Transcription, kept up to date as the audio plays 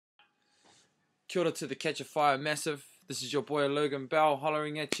Kia ora to the Katchafire Massive. This is your boy Logan Bell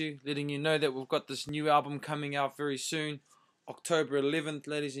hollering at you, letting you know that we've got this new album coming out very soon, October 11th,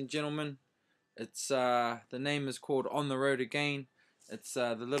 ladies and gentlemen. It's the name is called On the Road Again. It's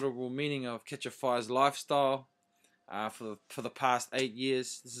the literal meaning of Katchafire's lifestyle. For the past 8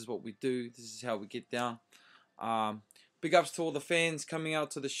 years, this is what we do. This is how we get down. Big ups to all the fans coming out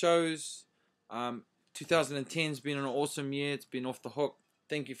to the shows. 2010's been an awesome year. It's been off the hook.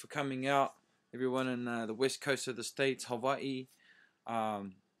 Thank you for coming out, everyone in the west coast of the states, Hawaii.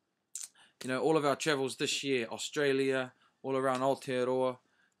 You know, all of our travels this year, Australia, all around Aotearoa.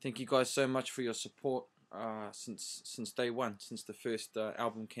 Thank you guys so much for your support since day one, since the first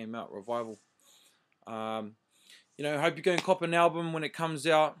album came out, Revival. You know, I hope you go and cop an album when it comes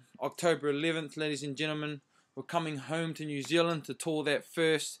out, October 11th, ladies and gentlemen. We're coming home to New Zealand to tour that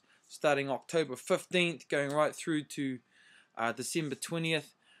first, starting October 15th, going right through to December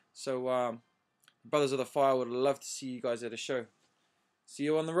 20th. So, Brothers of the Fire would love to see you guys at a show. See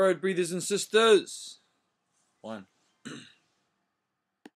you on the road, breathers and sisters. One.